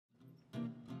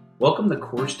Welcome to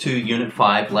Course 2, Unit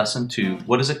 5, Lesson 2,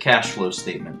 What is a Cash Flow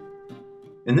Statement?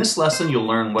 In this lesson, you'll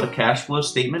learn what a cash flow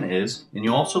statement is, and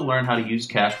you'll also learn how to use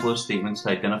cash flow statements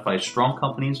to identify strong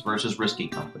companies versus risky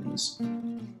companies.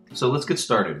 So let's get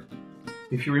started.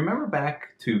 If you remember back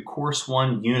to Course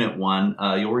 1, Unit 1,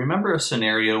 you'll remember a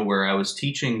scenario where I was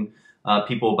teaching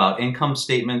people about income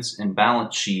statements and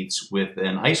balance sheets with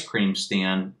an ice cream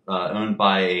stand owned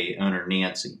by owner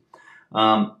Nancy.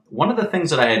 One of the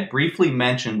things that I had briefly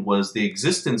mentioned was the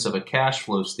existence of a cash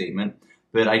flow statement,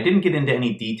 but I didn't get into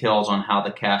any details on how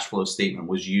the cash flow statement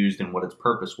was used and what its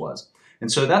purpose was.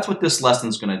 And so that's what this lesson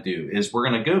is going to do, is we're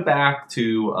going to go back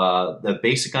to the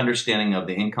basic understanding of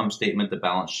the income statement, the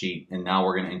balance sheet, and now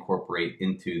we're going to incorporate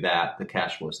into that the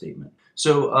cash flow statement.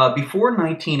 So before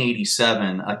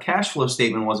 1987, a cash flow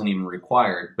statement wasn't even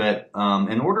required, but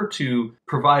in order to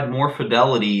provide more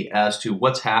fidelity as to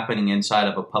what's happening inside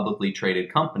of a publicly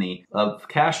traded company, a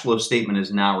cash flow statement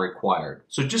is now required.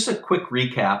 So just a quick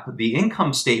recap, the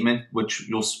income statement, which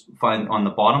you'll find on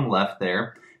the bottom left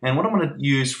there, and what I'm going to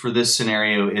use for this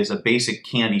scenario is a basic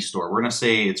candy store. We're going to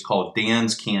say it's called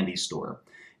Dan's Candy Store.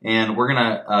 And we're going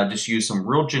to just use some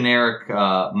real generic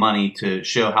money to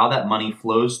show how that money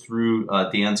flows through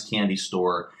Dan's Candy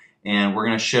Store. And we're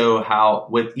going to show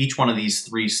what each one of these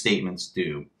three statements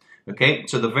do. Okay,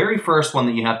 so the very first one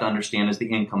that you have to understand is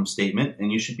the income statement.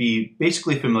 And you should be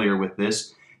basically familiar with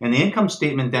this. And the income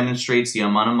statement demonstrates the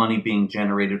amount of money being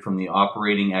generated from the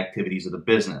operating activities of the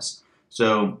business.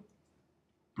 So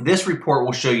this report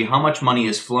will show you how much money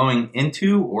is flowing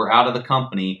into or out of the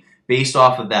company based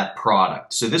off of that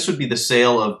product. So this would be the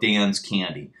sale of Dan's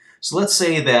candy. So let's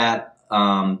say that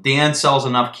Dan sells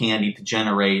enough candy to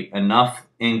generate enough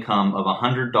income of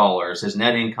 $100. His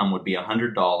net income would be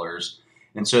 $100.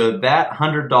 And so that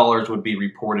 $100 would be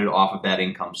reported off of that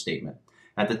income statement.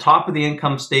 At the top of the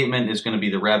income statement is going to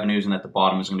be the revenues, and at the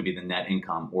bottom is going to be the net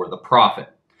income or the profit.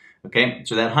 Okay,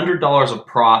 so that $100 of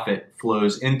profit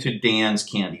flows into Dan's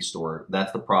Candy Store.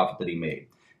 That's the profit that he made.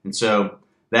 And so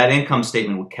that income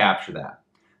statement would capture that.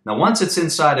 Now, once it's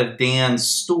inside of Dan's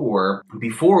store,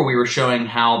 before we were showing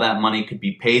how that money could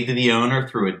be paid to the owner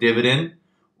through a dividend,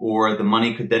 or the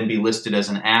money could then be listed as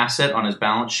an asset on his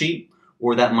balance sheet,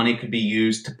 or that money could be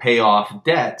used to pay off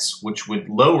debts, which would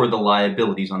lower the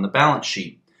liabilities on the balance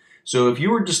sheet. So if you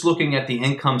were just looking at the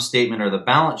income statement or the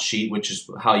balance sheet, which is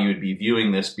how you would be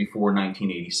viewing this before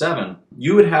 1987,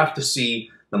 you would have to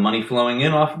see the money flowing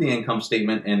in off of the income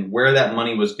statement, and where that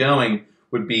money was going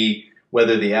would be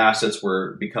whether the assets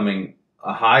were becoming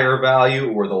a higher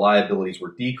value or the liabilities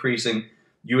were decreasing.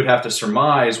 You would have to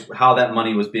surmise how that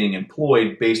money was being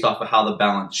employed based off of how the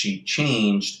balance sheet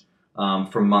changed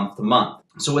from month to month.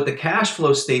 So what the cash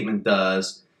flow statement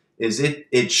does is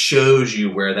it shows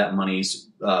you where that money's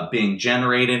being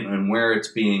generated and where it's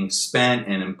being spent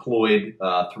and employed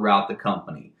throughout the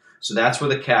company. So that's where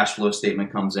the cash flow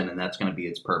statement comes in, and that's going to be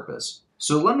its purpose.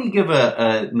 So let me give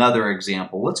another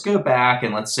example. Let's go back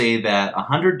and let's say that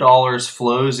 $100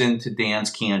 flows into Dan's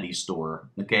Candy Store.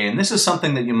 Okay, and this is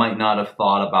something that you might not have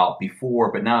thought about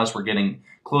before, but now as we're getting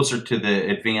closer to the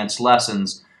advanced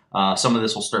lessons, some of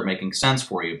this will start making sense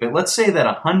for you. But let's say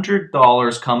that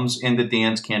 $100 comes into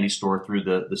Dan's Candy Store through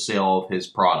the sale of his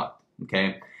product.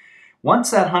 Okay, once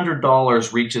that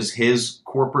 $100 reaches his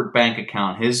corporate bank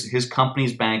account, his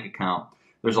company's bank account,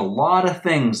 there's a lot of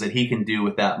things that he can do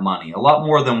with that money. A lot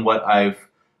more than what I've,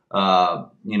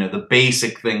 the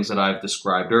basic things that I've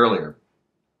described earlier.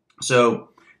 So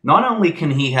not only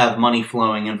can he have money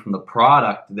flowing in from the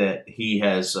product that he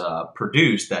has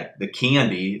produced, the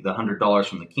candy, the $100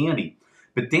 from the candy,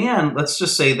 but Dan, let's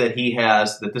just say that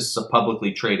this is a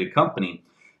publicly traded company.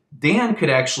 Dan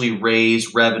could actually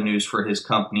raise revenues for his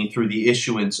company through the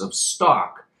issuance of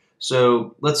stock.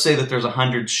 So let's say that there's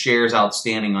 100 shares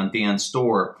outstanding on Dan's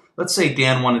store. Let's say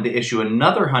Dan wanted to issue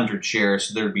another 100 shares,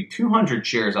 so there'd be 200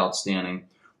 shares outstanding.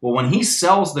 Well, when he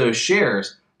sells those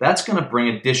shares, that's going to bring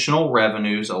additional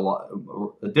revenues,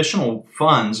 additional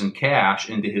funds and cash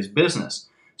into his business.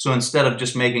 So instead of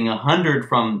just making 100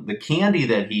 from the candy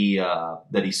that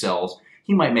he sells,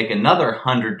 he might make another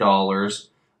 $100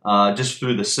 just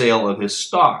through the sale of his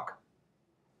stock.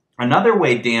 Another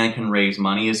way Dan can raise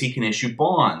money is he can issue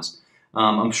bonds.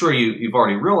 I'm sure you've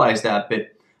already realized that,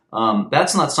 but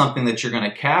that's not something that you're going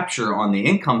to capture on the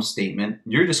income statement.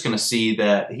 You're just going to see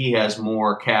that he has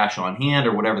more cash on hand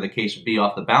or whatever the case would be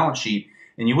off the balance sheet,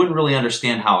 and you wouldn't really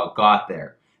understand how it got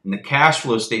there. And the cash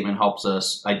flow statement helps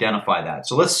us identify that.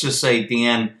 So let's just say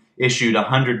Dan issued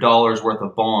 $100 worth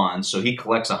of bonds, so he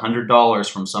collects $100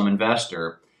 from some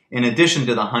investor in addition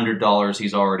to the $100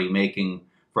 he's already making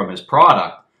from his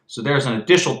product. So there's an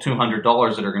additional $200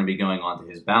 that are going to be going onto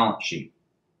his balance sheet.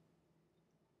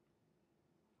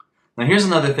 Now here's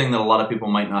another thing that a lot of people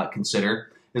might not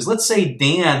consider is, let's say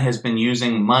Dan has been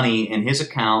using money in his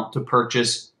account to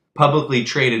purchase publicly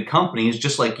traded companies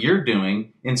just like you're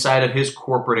doing inside of his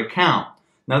corporate account.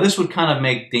 Now this would kind of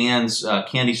make Dan's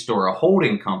candy store a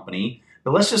holding company,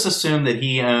 but let's just assume that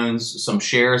he owns some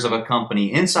shares of a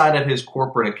company inside of his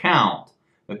corporate account,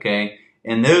 okay?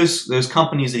 And those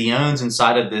companies that he owns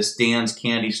inside of this Dan's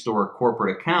candy store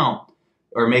corporate account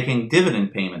are making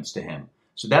dividend payments to him.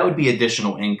 So that would be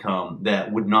additional income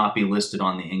that would not be listed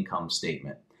on the income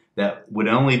statement. That would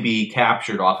only be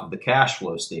captured off of the cash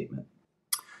flow statement.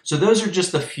 So those are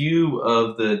just a few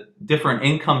of the different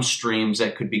income streams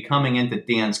that could be coming into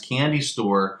Dan's candy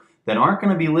store that aren't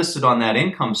going to be listed on that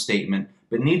income statement,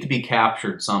 but need to be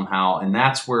captured somehow. And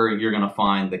that's where you're going to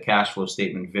find the cash flow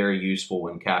statement very useful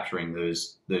in capturing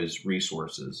those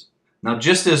resources. Now,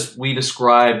 just as we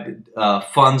described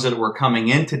funds that were coming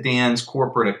into Dan's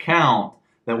corporate account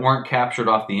that weren't captured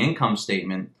off the income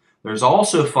statement, there's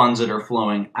also funds that are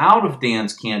flowing out of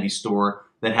Dan's candy store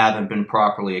that haven't been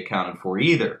properly accounted for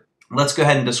either. Let's go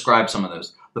ahead and describe some of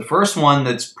those. The first one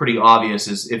that's pretty obvious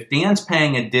is if Dan's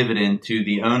paying a dividend to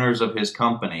the owners of his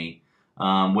company,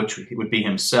 which would be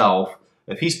himself,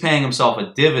 if he's paying himself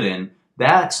a dividend,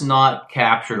 that's not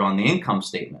captured on the income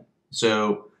statement.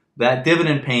 So that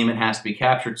dividend payment has to be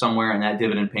captured somewhere, and that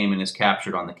dividend payment is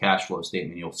captured on the cash flow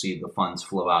statement. You'll see the funds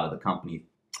flow out of the company.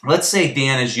 Let's say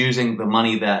Dan is using the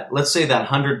money that, let's say that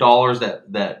 $100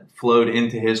 that flowed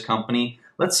into his company.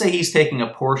 Let's say he's taking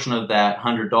a portion of that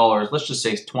 $100, let's just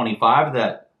say it's 25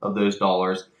 of those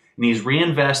dollars, and he's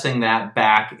reinvesting that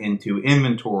back into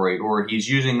inventory, or he's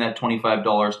using that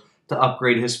 $25 to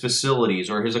upgrade his facilities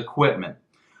or his equipment.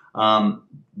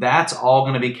 That's all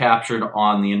going to be captured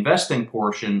on the investing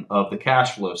portion of the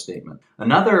cash flow statement.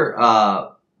 Another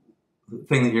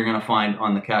thing that you're going to find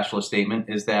on the cash flow statement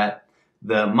is that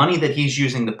the money that he's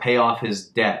using to pay off his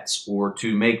debts or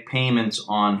to make payments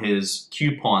on his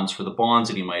coupons for the bonds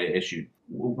that he might have issued.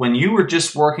 When you were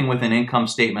just working with an income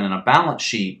statement and a balance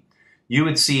sheet, you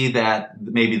would see that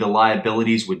maybe the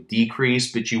liabilities would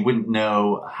decrease, but you wouldn't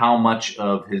know how much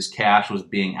of his cash was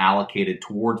being allocated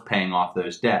towards paying off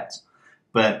those debts.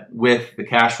 But with the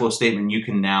cash flow statement, you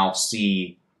can now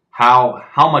see how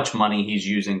much money he's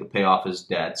using to pay off his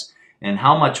debts and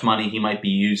how much money he might be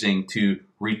using to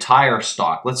retire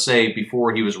stock. Let's say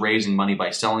before he was raising money by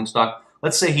selling stock,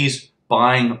 let's say he's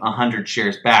buying 100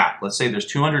 shares back. Let's say there's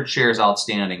 200 shares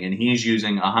outstanding and he's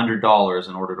using $100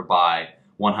 in order to buy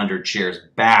 100 shares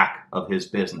back of his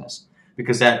business,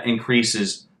 because that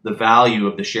increases the value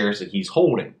of the shares that he's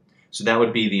holding. So that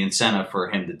would be the incentive for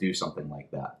him to do something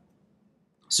like that.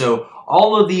 So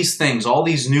all of these things, all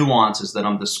these nuances that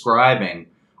I'm describing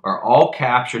are all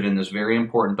captured in this very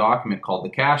important document called the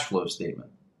cash flow statement.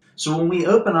 So when we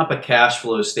open up a cash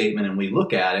flow statement and we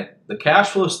look at it, the cash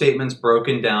flow statement's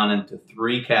broken down into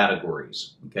three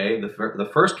categories. Okay, the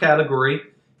first category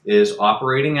is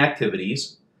operating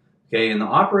activities. Okay, and the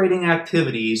operating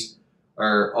activities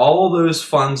are all those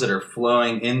funds that are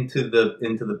flowing into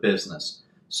the business.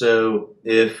 So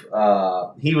if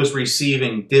he was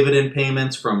receiving dividend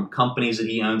payments from companies that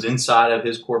he owns inside of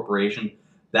his corporation,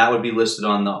 that would be listed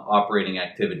on the operating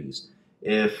activities.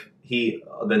 If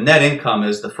the net income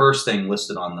is the first thing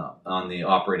listed on the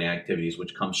operating activities,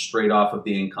 which comes straight off of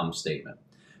the income statement.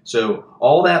 So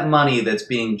all that money that's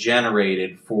being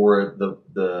generated for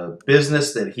the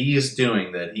business that he is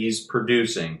doing, that he's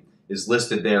producing, is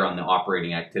listed there on the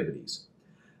operating activities.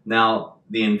 Now,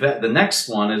 the next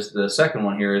one is, the second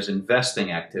one here, is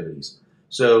investing activities.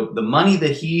 So the money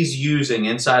that he's using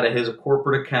inside of his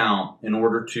corporate account in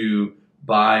order to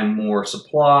buy more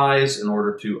supplies, in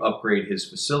order to upgrade his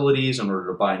facilities, in order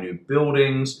to buy new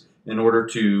buildings, in order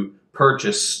to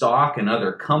purchase stock in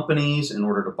other companies, in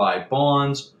order to buy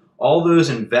bonds. All those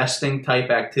investing type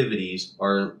activities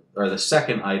are the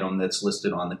second item that's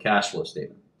listed on the cash flow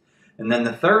statement. And then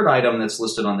the third item that's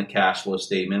listed on the cash flow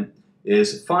statement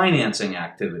is financing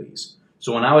activities.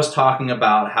 So when I was talking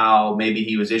about how maybe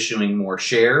he was issuing more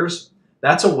shares,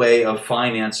 that's a way of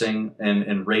financing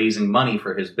and raising money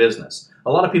for his business.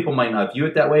 A lot of people might not view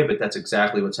it that way, but that's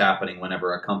exactly what's happening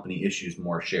whenever a company issues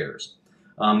more shares.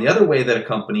 The other way that a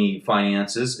company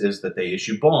finances is that they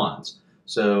issue bonds.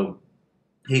 So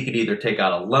he could either take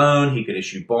out a loan, he could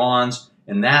issue bonds,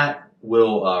 and that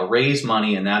will raise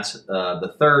money, and that's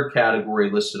the third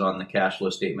category listed on the cash flow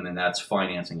statement, and that's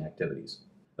financing activities.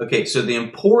 Okay, so the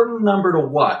important number to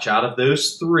watch out of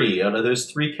those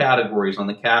three categories on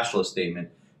the cash flow statement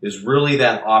is really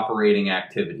that operating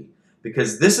activity,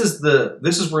 because this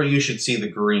is where you should see the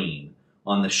green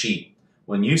on the sheet.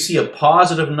 When you see a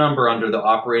positive number under the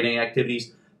operating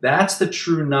activities, That's the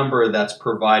true number that's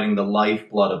providing the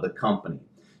lifeblood of the company.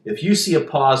 If you see a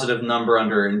positive number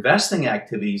under investing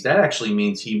activities, that actually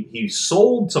means he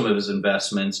sold some of his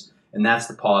investments, and that's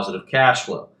the positive cash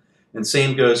flow. And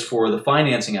same goes for the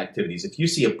financing activities. If you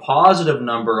see a positive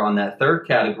number on that third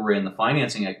category in the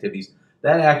financing activities,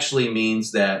 that actually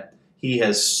means that he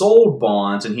has sold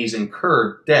bonds and he's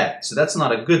incurred debt. So that's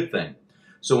not a good thing.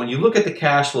 So when you look at the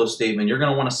cash flow statement, you're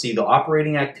going to want to see the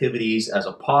operating activities as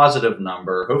a positive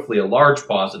number, hopefully a large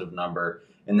positive number,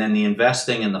 and then the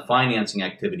investing and the financing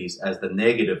activities as the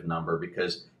negative number,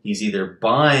 because he's either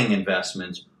buying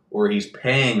investments or he's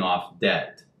paying off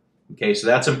debt. Okay, so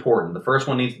that's important. The first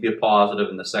one needs to be a positive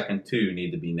and the second two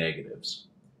need to be negatives.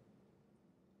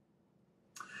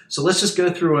 So let's just go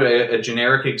through a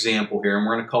generic example here, and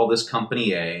we're going to call this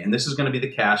Company A, and this is going to be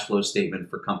the cash flow statement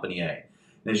for Company A.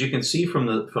 And as you can see from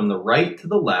the right to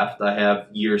the left, I have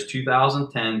years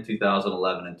 2010,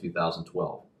 2011, and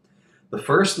 2012. The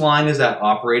first line is that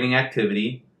operating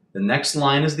activity, the next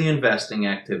line is the investing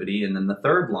activity, and then the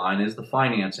third line is the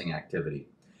financing activity.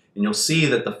 And you'll see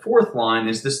that the fourth line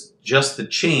is just the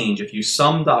change. If you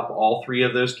summed up all three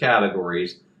of those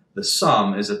categories, the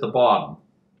sum is at the bottom.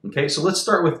 Okay, so let's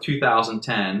start with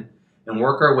 2010 and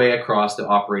work our way across the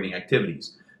operating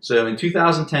activities. So in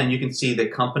 2010, you can see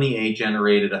that Company A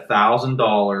generated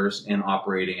 $1,000 in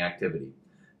operating activity.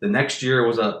 The next year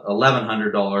was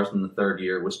 $1,100, and the third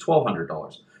year was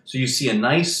 $1,200. So you see a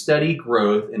nice steady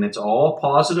growth, and it's all a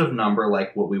positive number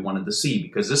like what we wanted to see,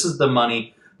 because this is the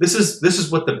money, this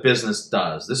is what the business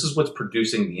does. This is what's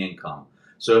producing the income.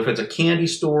 So if it's a candy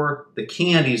store, the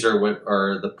candies are what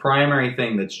are the primary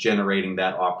thing that's generating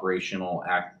that operational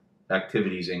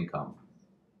activities income.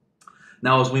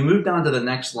 Now, as we move down to the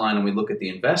next line and we look at the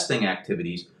investing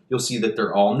activities, you'll see that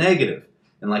they're all negative.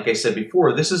 And like I said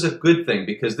before, this is a good thing,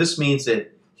 because this means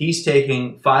that he's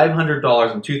taking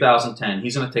 $500 in 2010.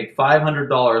 He's going to take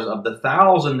 $500 of the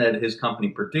 $1,000 that his company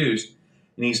produced,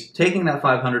 and he's taking that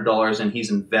 $500 and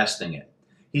he's investing it.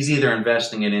 He's either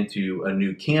investing it into a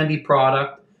new candy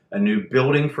product, a new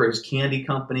building for his candy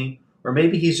company, or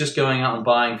maybe he's just going out and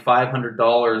buying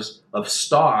 $500 of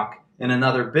stock in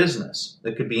another business.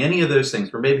 It could be any of those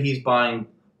things. Or maybe he's buying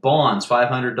bonds,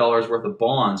 $500 worth of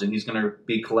bonds, and he's going to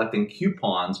be collecting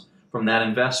coupons from that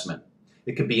investment.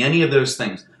 It could be any of those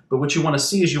things. But what you want to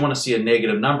see is you want to see a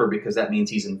negative number, because that means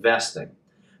he's investing.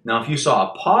 Now, if you saw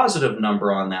a positive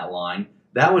number on that line,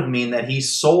 that would mean that he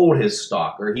sold his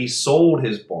stock, or he sold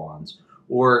his bonds,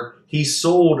 or he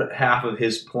sold half of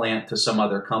his plant to some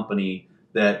other company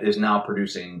that is now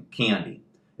producing candy.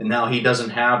 And now he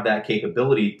doesn't have that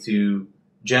capability to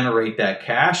generate that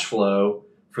cash flow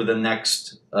for the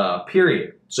next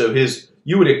period. So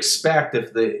you would expect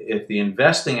if the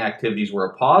investing activities were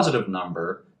a positive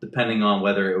number, depending on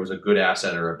whether it was a good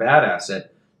asset or a bad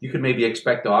asset, you could maybe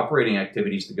expect the operating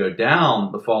activities to go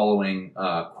down the following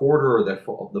quarter or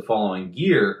the following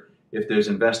year if those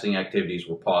investing activities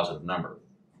were positive number.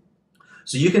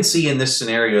 So you can see in this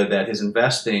scenario that his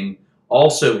investing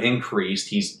also increased.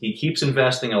 He keeps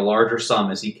investing a larger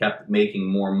sum as he kept making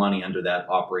more money under that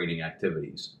operating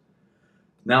activities.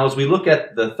 Now, as we look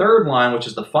at the third line, which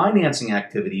is the financing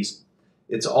activities,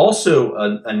 it's also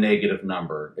a negative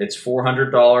number. It's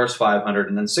 $400, $500,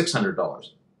 and then $600.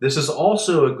 This is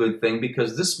also a good thing,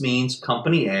 because this means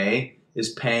Company A is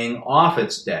paying off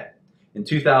its debt. In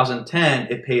 2010,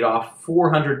 it paid off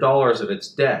 $400 of its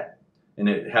debt, and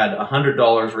it had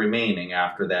 $100 remaining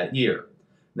after that year.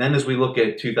 Then as we look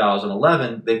at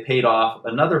 2011, they paid off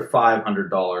another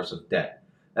 $500 of debt.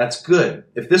 That's good.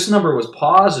 If this number was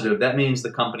positive, that means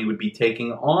the company would be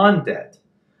taking on debt.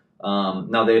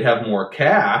 Now, they'd have more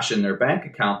cash in their bank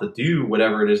account to do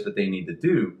whatever it is that they need to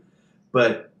do.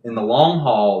 But in the long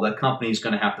haul, the company's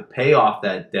going to have to pay off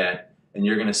that debt, and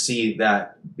you're going to see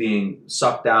that being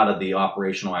sucked out of the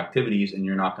operational activities, and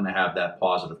you're not going to have that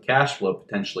positive cash flow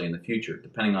potentially in the future,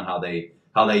 depending on how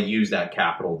they use that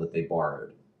capital that they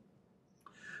borrowed.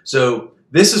 So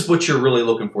this is what you're really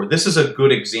looking for. This is a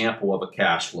good example of a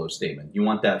cash flow statement. You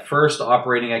want that first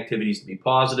operating activities to be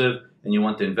positive, and you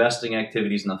want the investing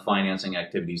activities and the financing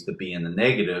activities to be in the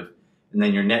negative, and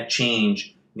then your net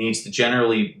change needs to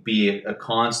generally be a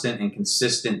constant and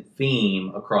consistent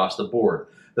theme across the board.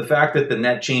 The fact that the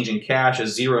net change in cash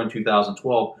is 0 in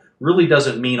 2012 really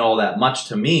doesn't mean all that much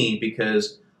to me,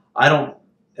 because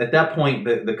at that point,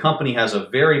 the company has a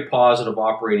very positive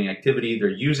operating activity. They're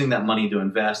using that money to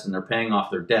invest, and they're paying off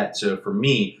their debt. So for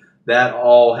me, that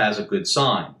all has a good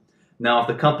sign. Now, if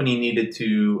the company needed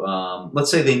to, let's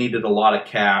say they needed a lot of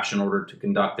cash in order to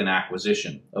conduct an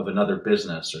acquisition of another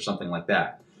business or something like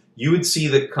that, you would see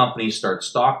the company start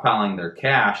stockpiling their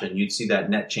cash, and you'd see that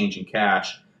net change in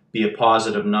cash be a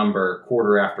positive number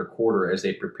quarter after quarter as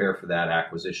they prepare for that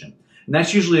acquisition. And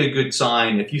that's usually a good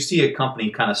sign. If you see a company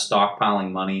kind of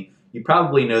stockpiling money, you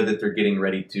probably know that they're getting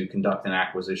ready to conduct an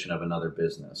acquisition of another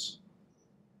business.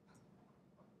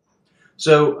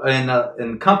 So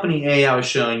in company A, I was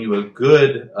showing you a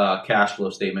good cash flow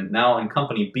statement. Now in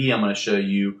company B, I'm going to show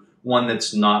you one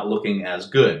that's not looking as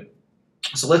good.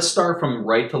 So let's start from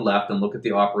right to left and look at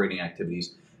the operating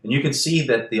activities. And you can see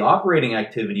that the operating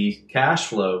activity cash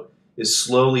flow is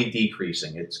slowly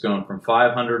decreasing. It's going from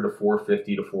 500 to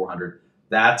 450 to 400.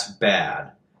 That's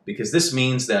bad, because this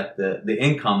means that the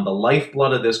income, the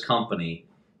lifeblood of this company,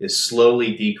 is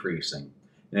slowly decreasing.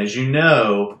 And as you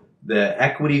know, the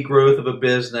equity growth of a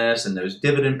business and those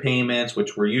dividend payments,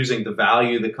 which we're using to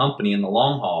value the company in the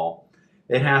long haul,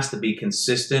 it has to be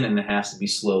consistent and it has to be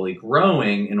slowly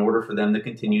growing in order for them to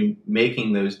continue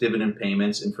making those dividend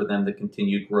payments and for them to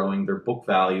continue growing their book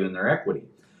value and their equity.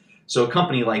 So a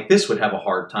company like this would have a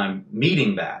hard time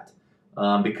meeting that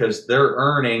because their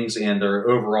earnings and their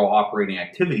overall operating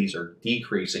activities are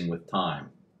decreasing with time.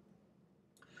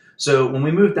 So when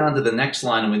we move down to the next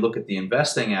line and we look at the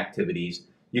investing activities,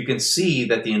 you can see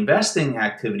that the investing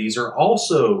activities are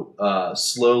also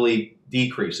slowly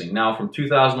decreasing. Now from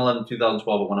 2011 to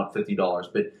 2012 it went up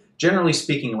 $50, but generally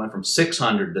speaking it went from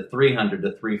 600 to 300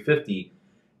 to 350.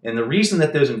 And the reason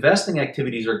that those investing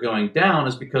activities are going down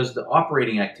is because the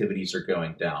operating activities are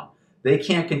going down. They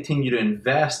can't continue to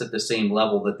invest at the same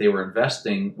level that they were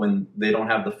investing when they don't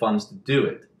have the funds to do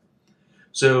it.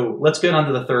 So let's get on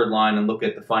to the third line and look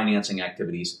at the financing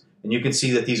activities. And you can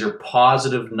see that these are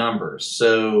positive numbers.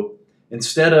 So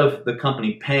instead of the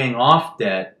company paying off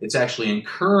debt, it's actually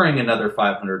incurring another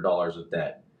 $500 of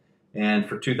debt. And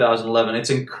for 2011, it's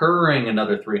incurring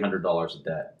another $300 of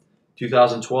debt.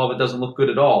 2012, it doesn't look good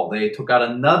at all. They took out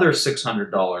another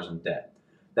 $600 in debt.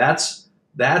 That's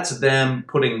them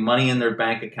putting money in their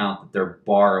bank account that they're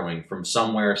borrowing from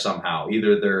somewhere somehow.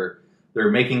 Either they're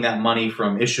making that money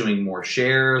from issuing more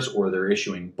shares, or they're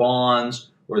issuing bonds,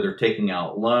 or they're taking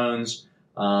out loans.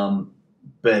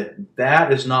 But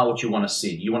that is not what you want to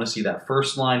see. You want to see that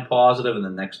first line positive and the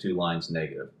next two lines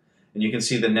negative. And you can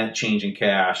see the net change in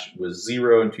cash was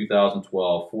 0 in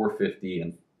 2012, 450,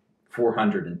 and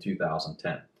 400 in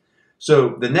 2010.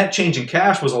 So the net change in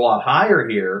cash was a lot higher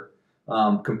here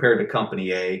compared to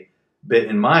company A. But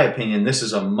in my opinion, this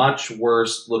is a much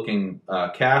worse looking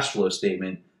cash flow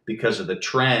statement because of the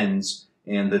trends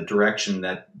and the direction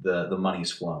that the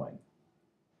money's flowing.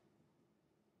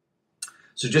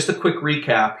 So just a quick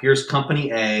recap, here's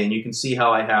company A, and you can see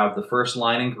how I have the first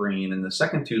line in green and the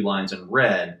second two lines in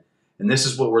red, and this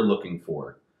is what we're looking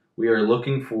for. We are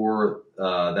looking for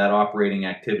that operating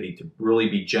activity to really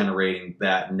be generating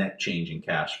that net change in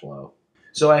cash flow.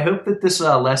 So I hope that this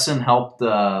lesson helped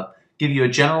give you a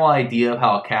general idea of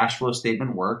how a cash flow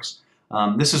statement works.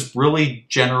 This is really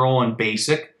general and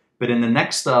basic. But in the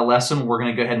next lesson, we're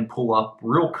going to go ahead and pull up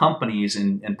real companies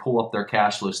and pull up their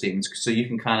cash flow statements so you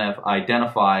can kind of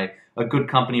identify a good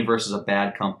company versus a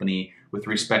bad company with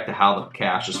respect to how the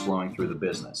cash is flowing through the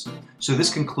business. So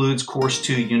this concludes Course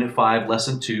 2, Unit 5,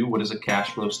 Lesson 2, what is a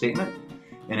cash flow statement?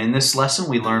 And in this lesson,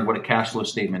 we learned what a cash flow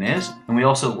statement is, and we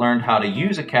also learned how to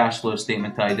use a cash flow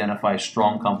statement to identify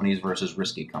strong companies versus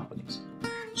risky companies.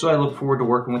 So I look forward to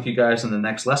working with you guys in the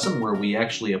next lesson where we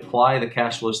actually apply the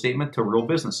cash flow statement to real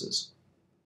businesses.